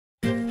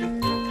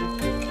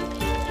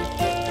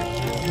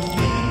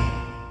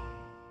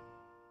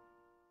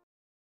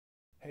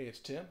Hey, it's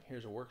Tim.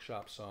 Here's a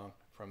workshop song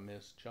from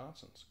Ms.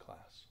 Johnson's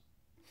class.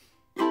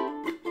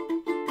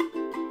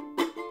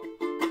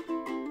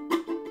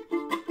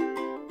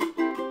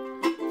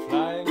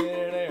 Flying in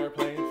an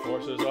airplane,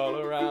 forces all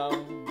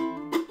around.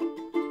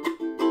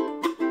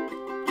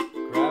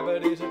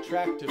 Gravity's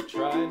attractive,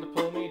 trying to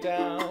pull me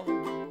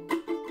down.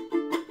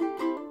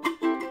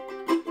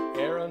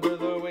 Air under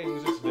the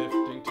wings is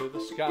lifting to the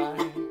sky.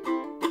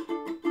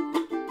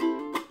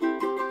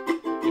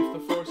 If the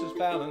force is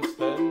balanced,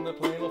 then the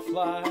plane will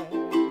fly.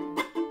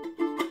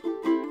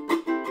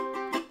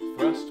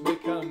 Thrust may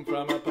come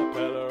from a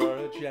propeller or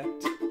a jet.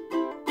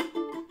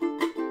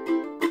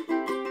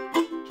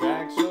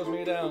 Drag slows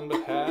me down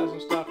but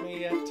hasn't stopped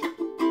me yet.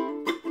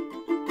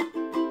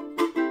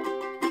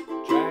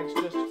 Drag's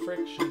just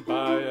friction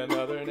by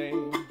another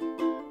name.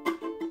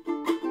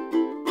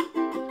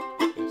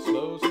 It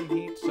slows and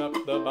heats up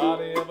the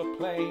body of a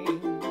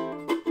plane.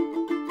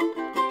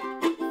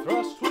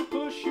 Thrust will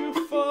push you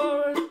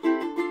forward,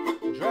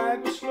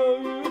 drag will slow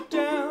you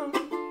down.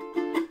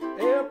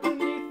 Air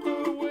beneath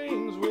the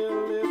wings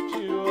will lift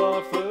you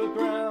off the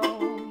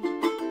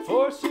ground.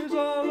 Forces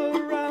all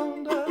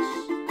around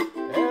us,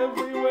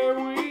 everywhere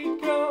we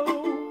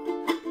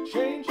go,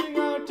 changing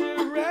our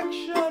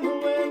direction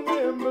when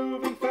we're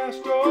moving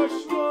fast or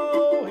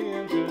slow.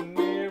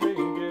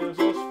 Engineering gives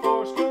us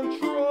force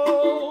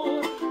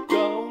control.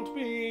 Don't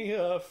be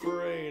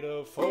afraid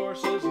of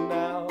forces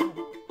now.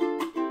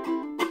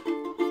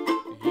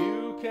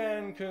 You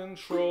can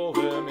control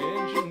them,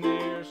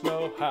 engineers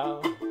know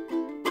how.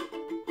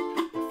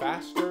 The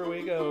faster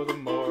we go, the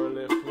more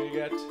lift we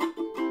get.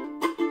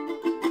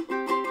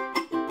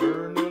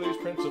 Bernoulli's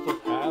principle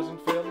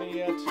hasn't failed me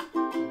yet.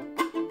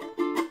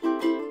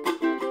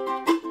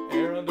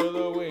 Air under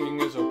the wing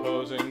is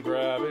opposing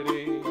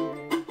gravity.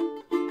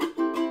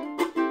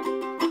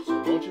 So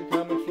won't you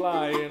come and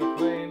fly in a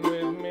plane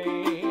with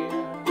me?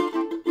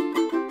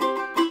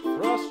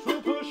 Thrust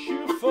will push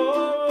you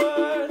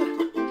forward,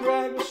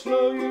 drag will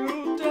slow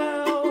you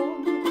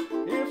down.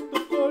 If the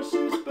force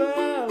is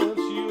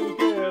balanced, you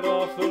get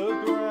off the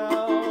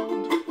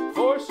ground.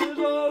 Forces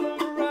all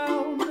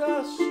around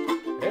us,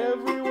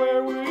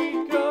 everywhere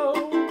we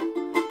go,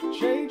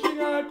 changing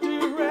our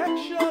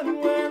direction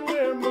when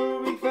we're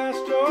moving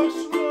fast or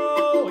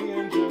slow.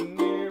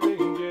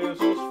 Engineering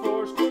gives us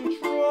force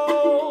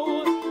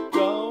control.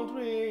 Don't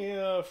be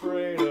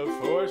afraid of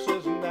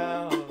forces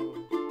now.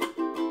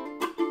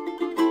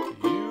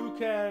 You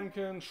can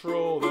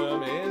control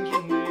them,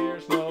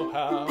 engineers know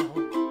how.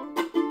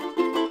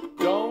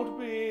 Don't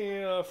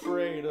be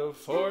afraid of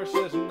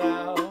forces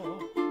now.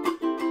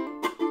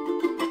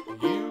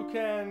 You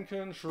can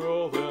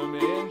control them,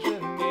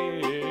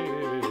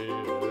 engineers